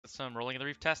some Rolling in the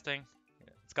Reef testing.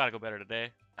 It's got to go better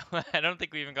today. I don't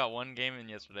think we even got one game in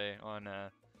yesterday on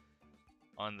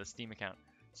the Steam account.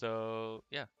 So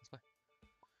yeah, let's play.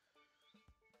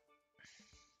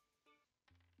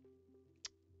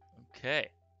 Okay.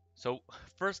 So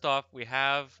first off, we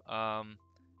have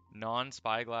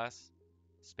non-spyglass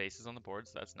spaces on the board,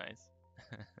 so that's nice.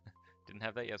 Didn't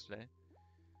have that yesterday.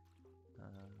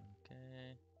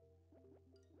 Okay.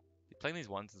 Playing these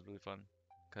ones is really fun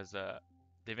because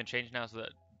they've been changed now so that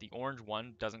the orange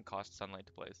one doesn't cost sunlight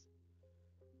to place.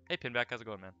 Hey Pinback, how's it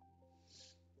going, man?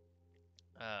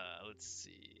 Let's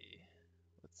see.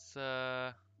 Let's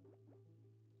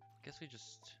guess we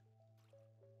just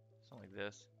something like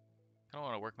this. Kind of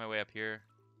want to work my way up here.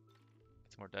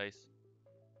 Get some more dice.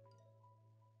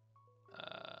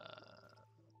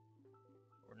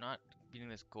 We're not beating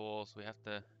this goal, so we have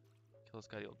to kill this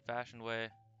guy the old-fashioned way.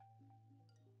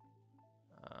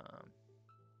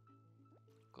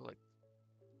 Go like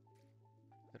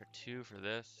got a 2 for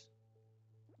this.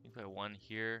 You can play a 1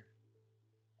 here.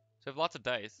 So I have lots of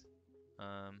dice.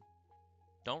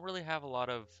 Don't really have a lot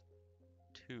of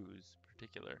 2s in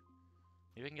particular.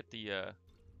 Maybe I can get the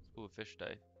spool of fish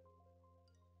die.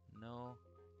 No.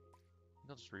 I think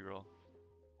I'll just reroll.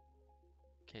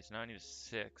 Okay, so now I need a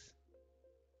 6.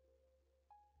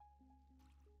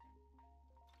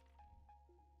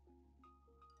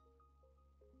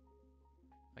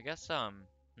 I guess, let's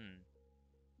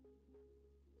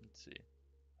see.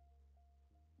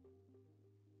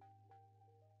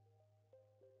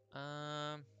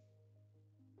 I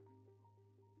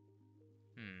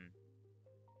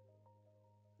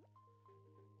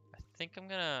think I'm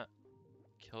gonna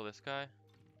kill this guy.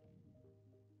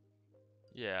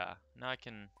 Yeah, now I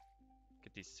can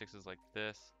get these 6s like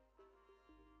this.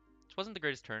 This wasn't the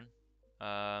greatest turn.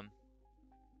 Some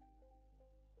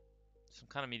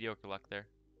kind of mediocre luck there.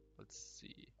 Let's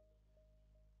see.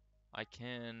 I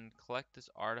can collect this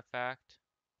artifact.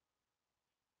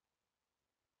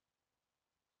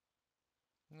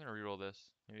 I'm gonna reroll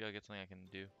this. Maybe I'll get something I can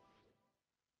do.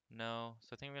 No,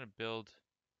 so I think I'm gonna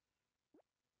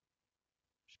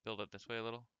just build it this way a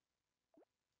little.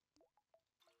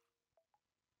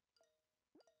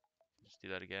 Just do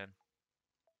that again.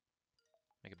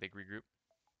 Make a big regroup.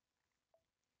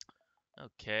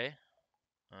 Okay.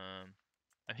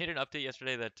 I made an update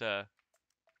yesterday that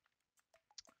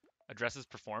addresses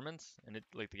performance, and it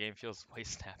like the game feels way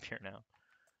snappier now.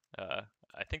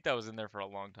 I think that was in there for a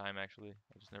long time actually.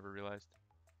 I just never realized.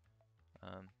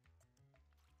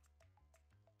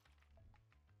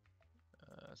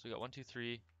 So we got 1, 2, 3.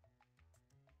 We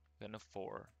got no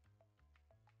 4.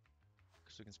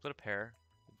 So we can split a pair.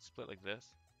 We can split like this.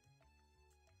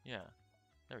 Yeah.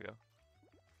 There we go.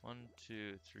 1,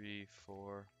 2, 3,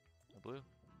 4. A blue.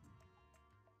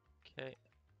 Okay.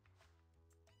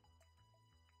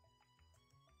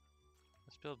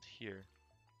 Let's build here.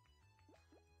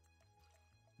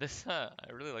 This I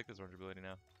really like this orange ability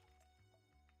now.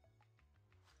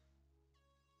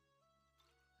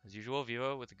 As usual,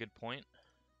 Vivo with a good point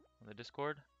on the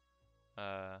Discord,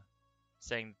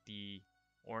 saying the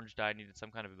orange die needed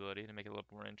some kind of ability to make it a little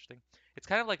more interesting. It's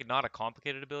kind of like not a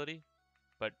complicated ability,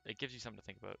 but it gives you something to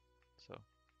think about. So.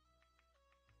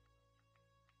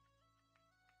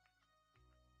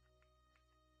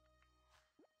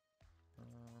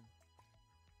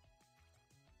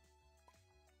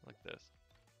 Like this.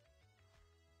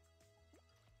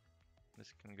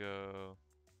 This can go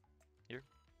here.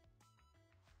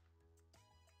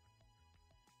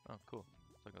 Oh, cool.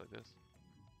 So I go like this.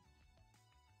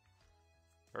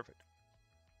 Perfect.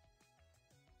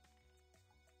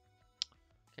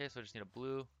 Okay, so I just need a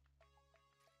blue.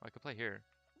 Oh, I could play here.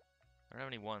 I don't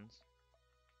have any 1s.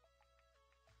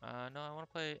 No, I want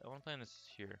to play on this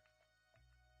here.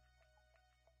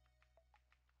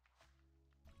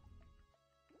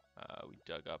 We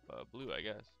dug up blue, I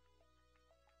guess.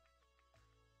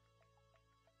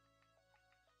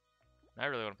 I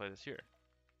really want to play this here.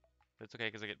 But it's okay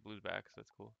because I get blues back, so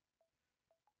that's cool.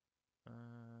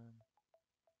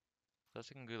 So I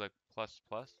can do like plus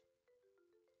plus.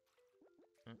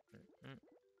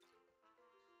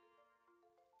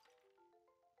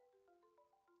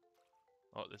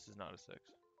 Oh, this is not a 6.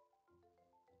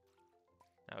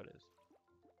 Now it is.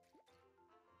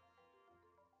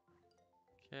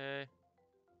 Okay.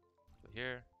 Go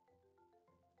here.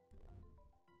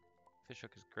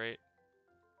 Fishhook is great.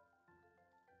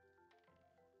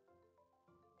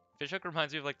 Fishhook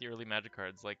reminds me of like the early Magic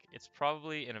cards. Like it's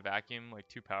probably in a vacuum like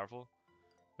too powerful,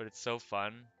 but it's so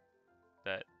fun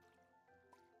that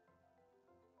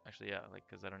actually yeah, like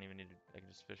because I don't even need to. I can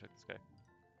just fishhook this guy.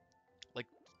 Like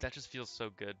that just feels so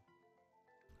good.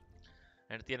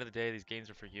 And at the end of the day, these games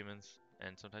are for humans,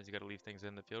 and sometimes you gotta leave things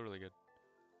in that feel really good.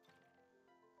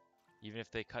 Even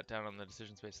if they cut down on the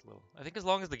decision space a little. I think as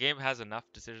long as the game has enough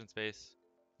decision space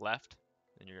left,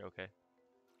 then you're okay.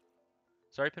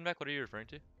 Sorry, Pinback, what are you referring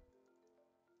to?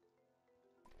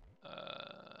 I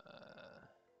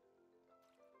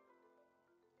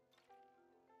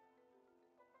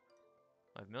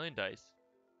have a million dice.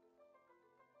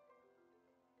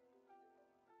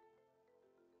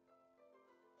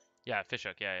 Yeah,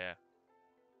 fishhook, yeah.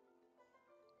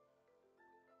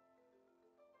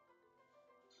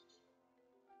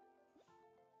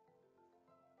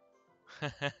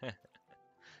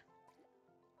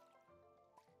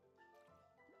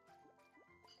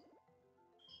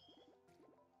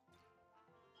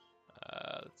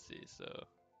 Let's see, so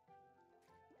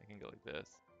I can go like this.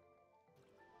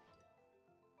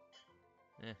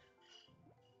 Eh,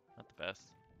 not the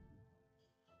best.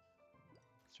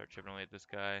 Start chipping away at this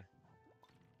guy.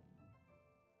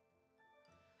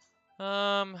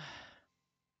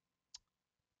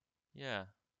 Yeah.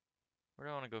 Where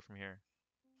do I want to go from here?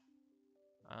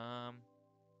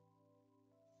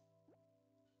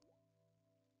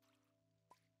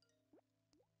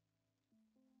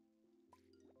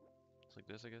 It's like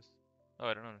this, I guess. Oh,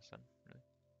 I don't understand, really.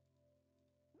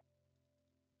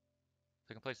 So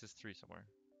I can place this 3 somewhere.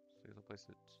 So I guess I'll place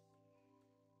it,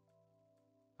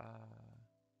 uh,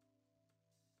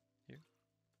 here.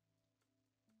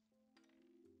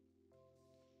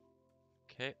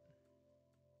 Okay.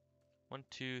 1,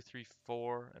 2, 3,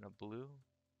 4, and a blue.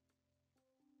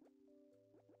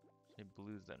 Say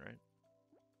blues then, right?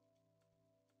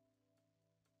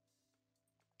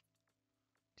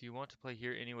 Do you want to play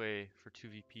here anyway for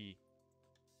 2VP? Do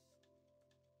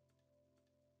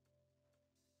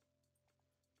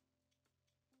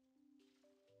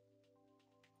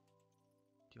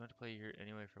you want to play here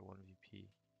anyway for 1VP?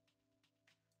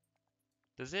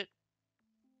 Does it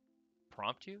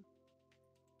prompt you?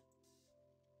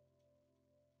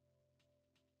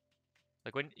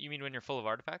 Like when you mean when you're full of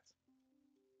artifacts?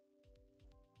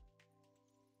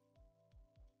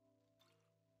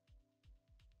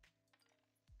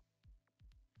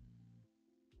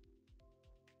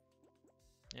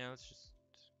 Yeah, let's just.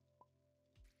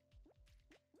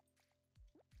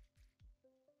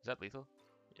 Is that lethal?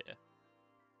 Yeah.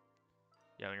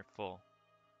 Yeah, when you're full.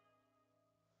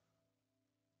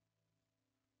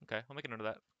 Okay, I'll make a note of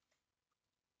that.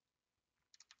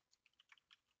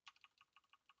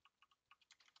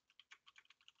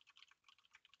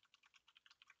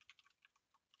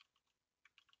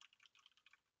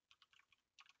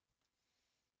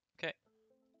 Okay.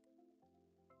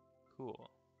 Cool.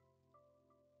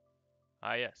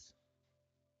 Ah, yes.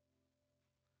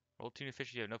 Roll 2 new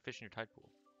fish. You have no fish in your tide pool.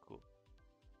 Cool.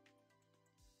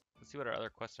 Let's see what our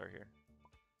other quests are here.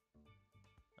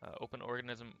 Open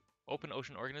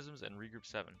ocean organisms, and regroup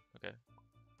 7. Okay.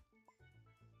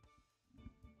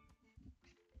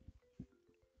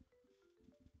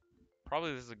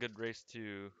 Probably this is a good race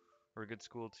to, or a good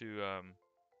school to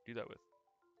do that with.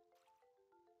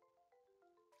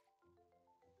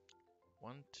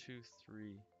 1, 2,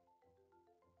 3.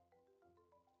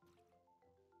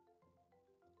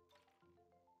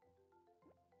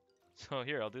 So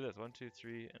here, I'll do this. 1, 2,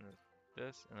 3, and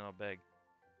this, and then I'll beg.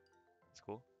 That's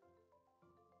cool.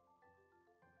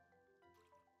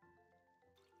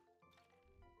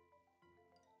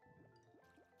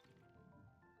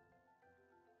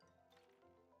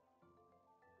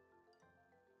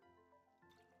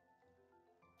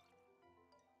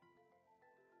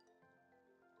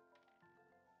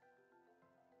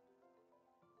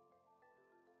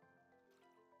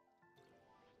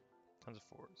 Tons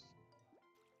of 4s.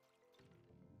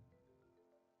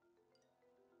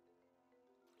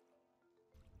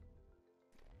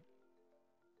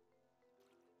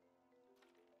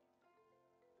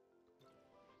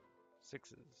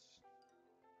 Sixes.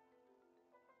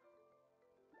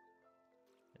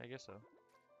 Yeah, I guess so.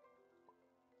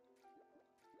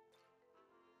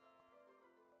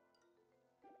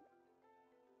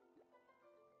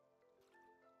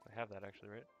 I have that actually,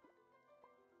 right?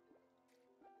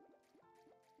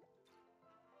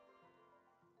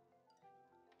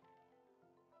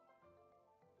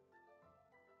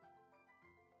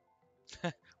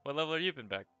 What level are you been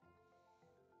back?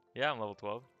 Yeah, I'm level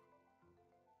 12.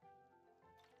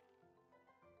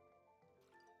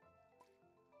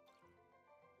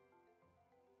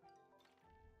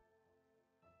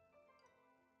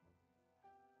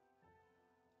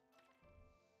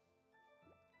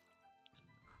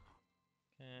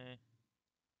 Okay.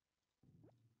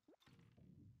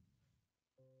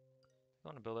 I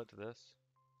want to build up to this.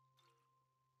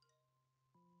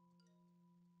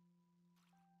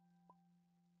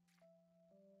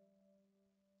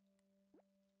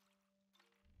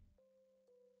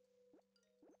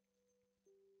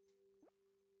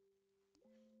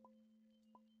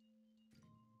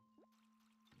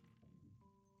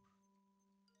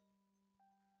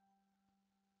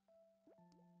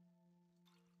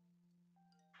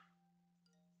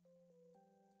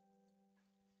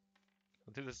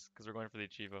 We'll do this because we're going for the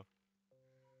Achievo.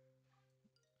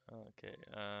 Okay,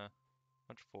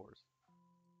 bunch of 4s.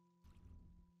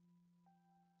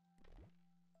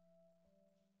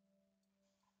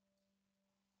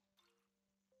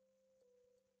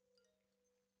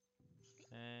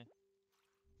 Okay.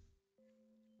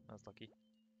 That was lucky.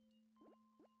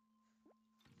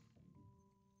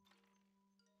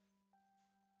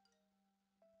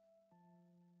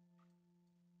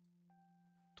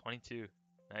 $22.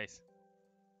 Nice.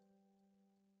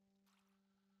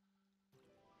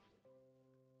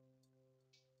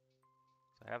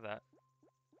 So I have that.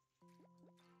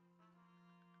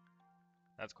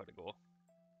 That's quite a goal.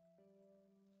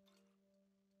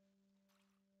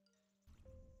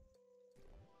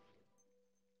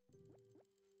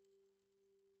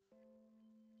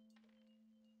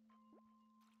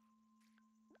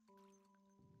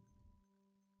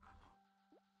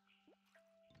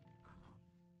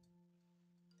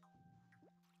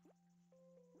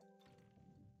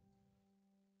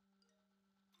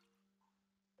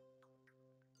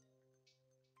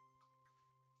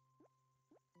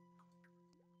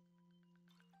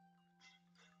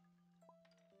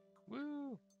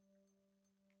 Woo!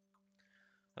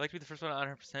 I like to be the first one to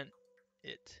 100%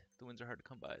 it. The wins are hard to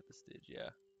come by at this stage, yeah.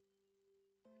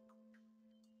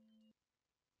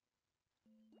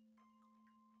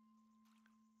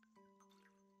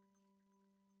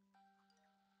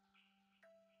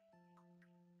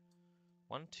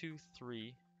 One, two,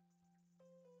 three.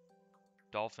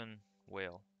 Dolphin,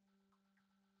 whale.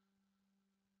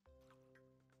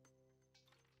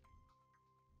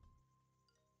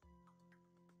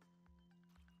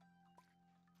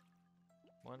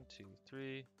 One, two,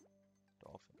 three.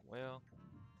 Dolphin, whale.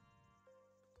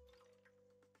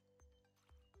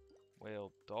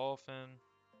 Whale, dolphin.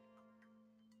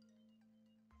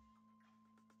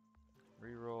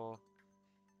 Reroll.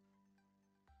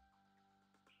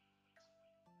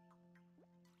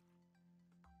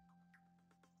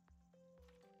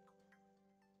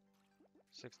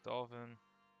 Six dolphin.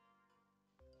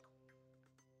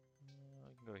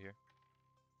 I can go here.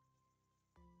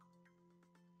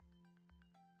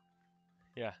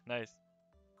 Yeah, nice.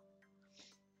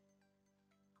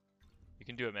 You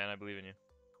can do it, man. I believe in you.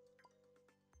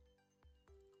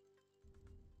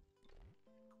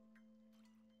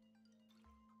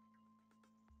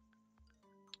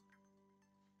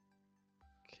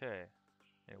 Okay.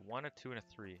 A 1, a 2, and a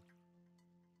 3.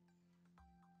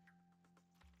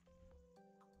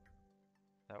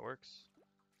 That works.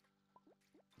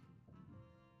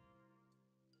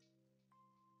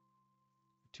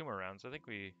 Two more rounds. I think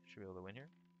we should be able to win here.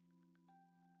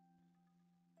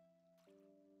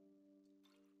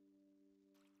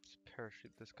 Let's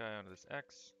parachute this guy onto this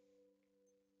X.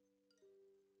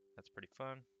 That's pretty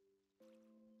fun.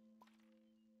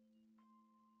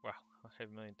 Wow, I have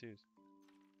a million twos.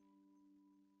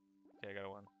 Okay, I got a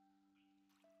 1.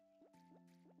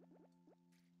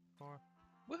 4.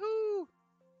 Woohoo!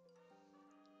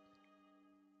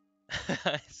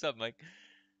 What's up, Mike?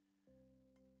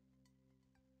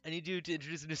 I need you to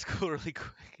introduce a new school really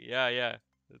quick. Yeah,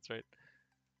 that's right.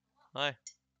 Hi.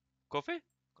 Coffee?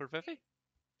 Coffee?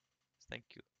 Thank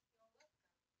you.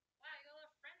 Wow, you got a lot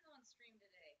of friends on stream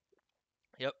today.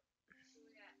 Yep. Who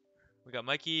we got? We got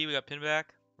Mikey, we got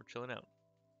Pinback. We're chilling out.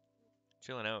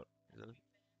 Chilling out.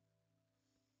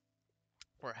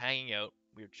 We're hanging out.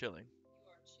 We're chilling. You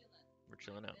are chilling. We're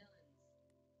chilling out. Villains.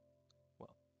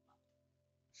 Well.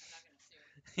 I'm not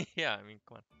gonna sue. Yeah, I mean,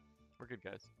 come on. We're good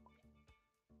guys.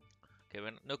 Okay,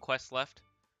 no quests left.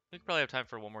 We could probably have time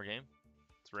for one more game.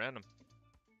 It's random.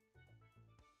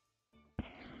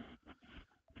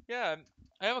 Yeah,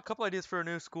 I have a couple ideas for a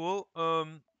new school.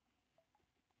 And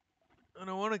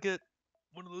I want to get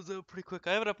one of those out pretty quick.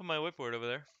 I have it up on my whiteboard over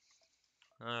there.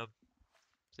 So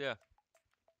yeah,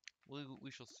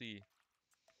 we shall see.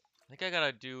 I think I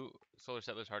gotta do Solar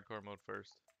Settlers hardcore mode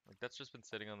first. Like that's just been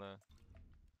sitting on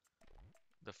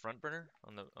the front burner,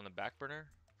 on the back burner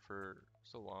for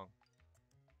so long.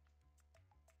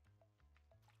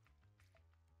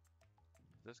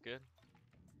 Is this good?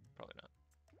 Probably not.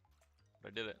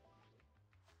 But I did it.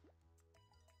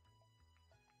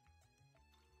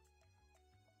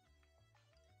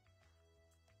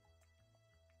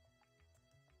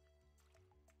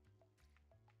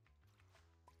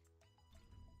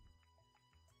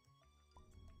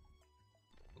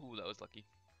 Ooh, that was lucky.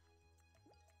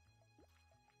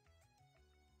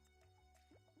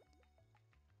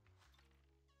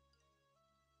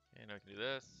 Okay, now I can do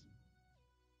this.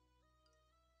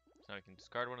 So now I can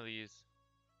discard one of these,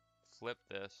 flip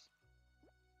this,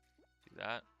 do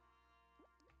that.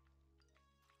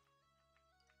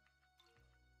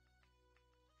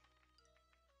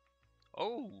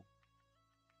 Oh!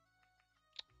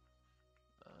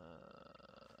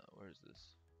 Where is this?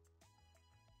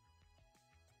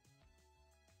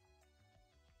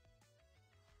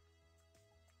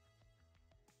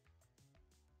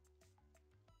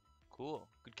 Cool.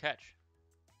 Good catch.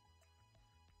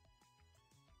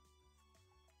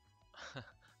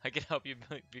 I can help you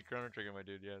beat Chrono Trigger, my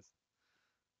dude, yes.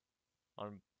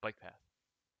 On Bike Path.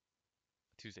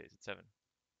 Tuesdays at 7.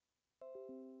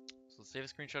 So let's save a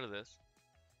screenshot of this.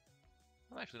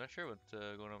 I'm actually not sure what's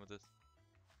going on with this.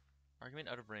 Argument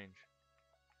out of range.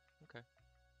 Okay.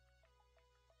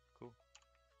 Cool.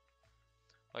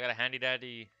 Well, I got a handy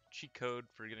dandy cheat code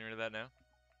for getting rid of that now.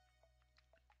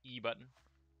 E button.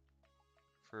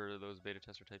 For those beta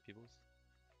tester type peoples.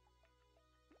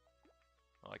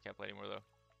 Oh, I can't play anymore though.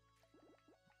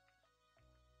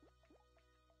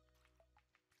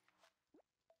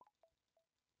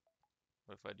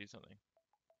 What if I do something?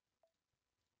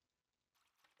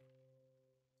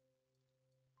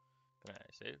 Can I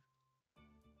save?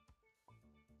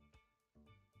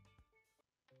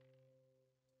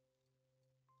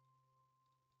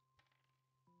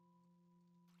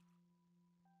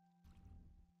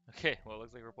 Okay, well it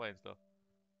looks like we're playing still.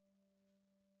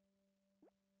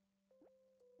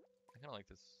 I kinda like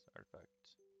this artifact.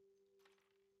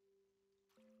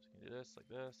 So you can do this, like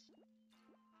this.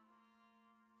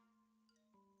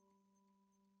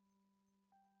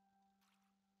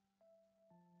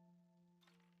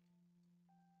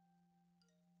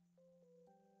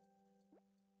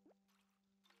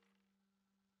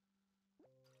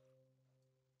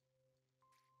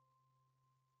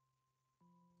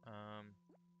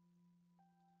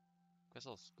 Guess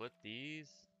I'll split these.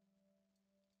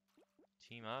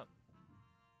 Team up.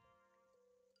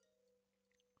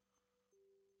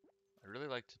 I'd really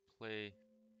like to play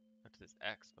up to this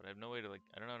X, but I have no way to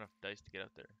I don't have enough dice to get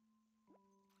out there.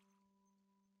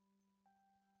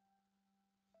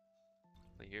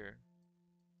 Play here.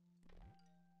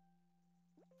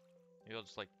 Maybe I'll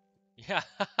just yeah.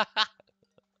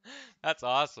 That's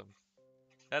awesome.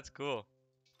 That's cool.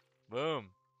 Boom.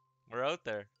 We're out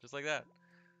there, just like that.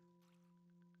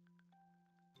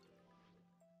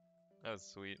 That was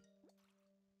sweet.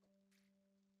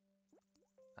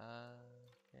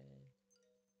 Okay.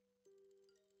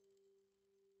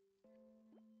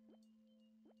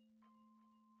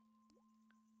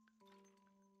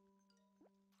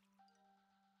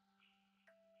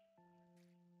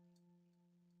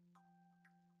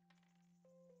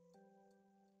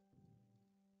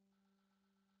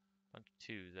 Bunch of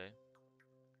twos, eh?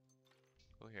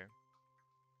 Go here.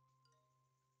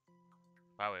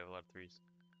 Wow, we have a lot of threes.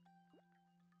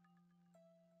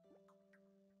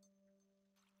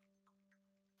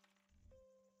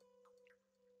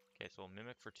 Okay, so we'll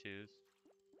mimic for twos.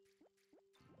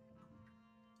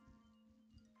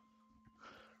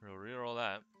 We'll reroll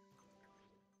that.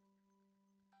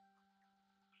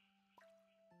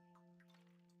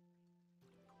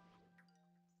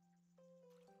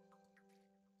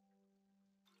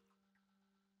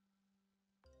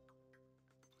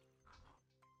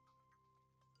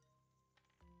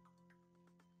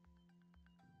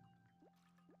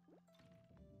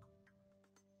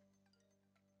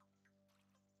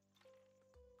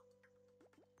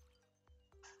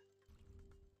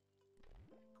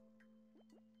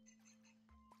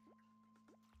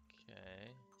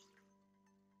 Okay.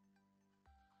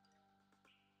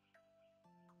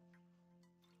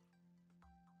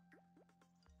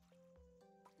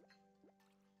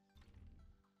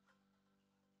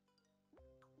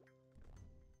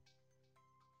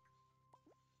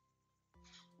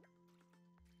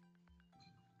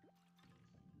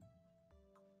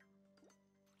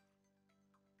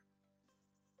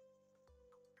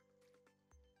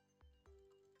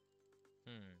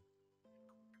 Hmm.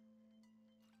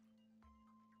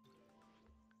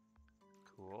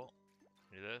 Cool.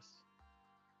 Do this.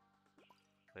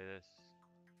 Play this.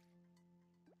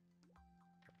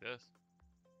 Like this.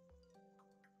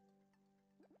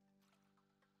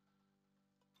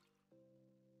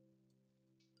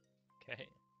 Okay.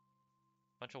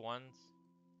 Bunch of ones.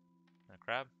 And a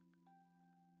crab.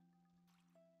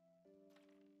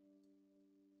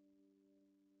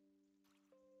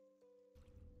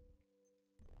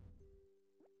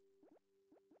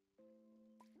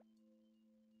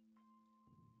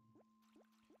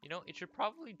 You know, it should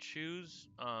probably choose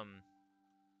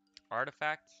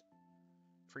artifacts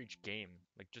for each game.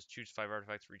 Like just choose 5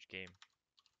 artifacts for each game.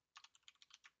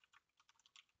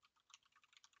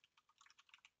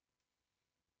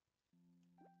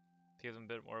 To give them a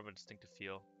bit more of a distinctive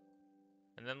feel.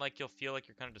 And then you'll feel like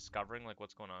you're kind of discovering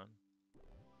what's going on.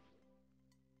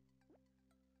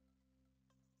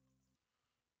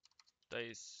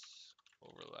 Dice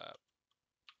overlap.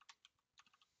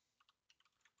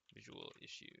 Visual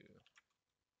issue.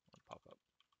 One pop up.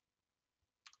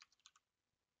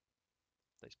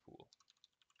 Dice pool.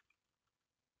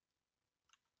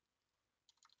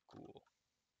 Cool.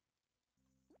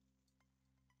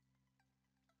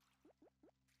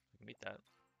 I can meet that.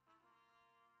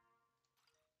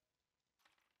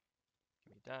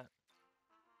 Can meet that.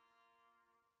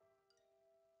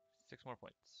 6 more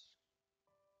points.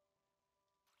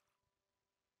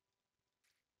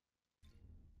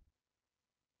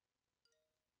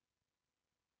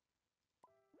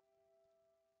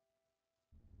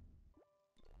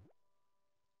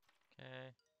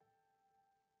 Okay.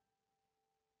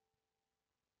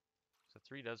 So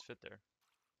 3 does fit there.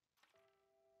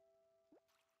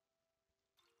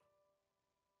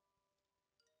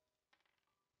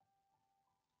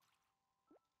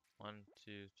 One,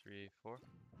 two, three, four.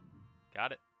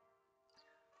 Got it.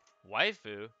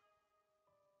 Waifu?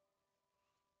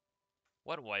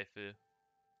 What waifu?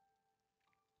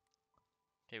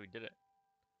 Okay, we did it.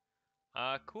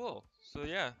 Cool. So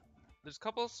yeah, there's a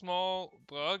couple small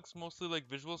bugs, mostly like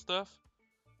visual stuff,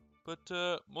 but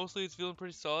mostly it's feeling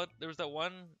pretty solid. There was that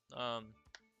one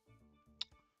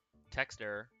text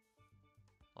error.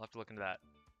 I'll have to look into that.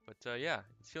 But yeah,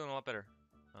 it's feeling a lot better.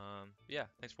 Yeah,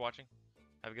 thanks for watching.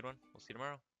 Have a good one. We'll see you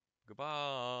tomorrow.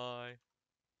 Goodbye.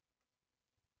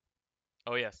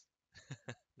 Oh yes,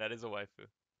 that is a waifu.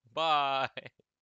 Bye.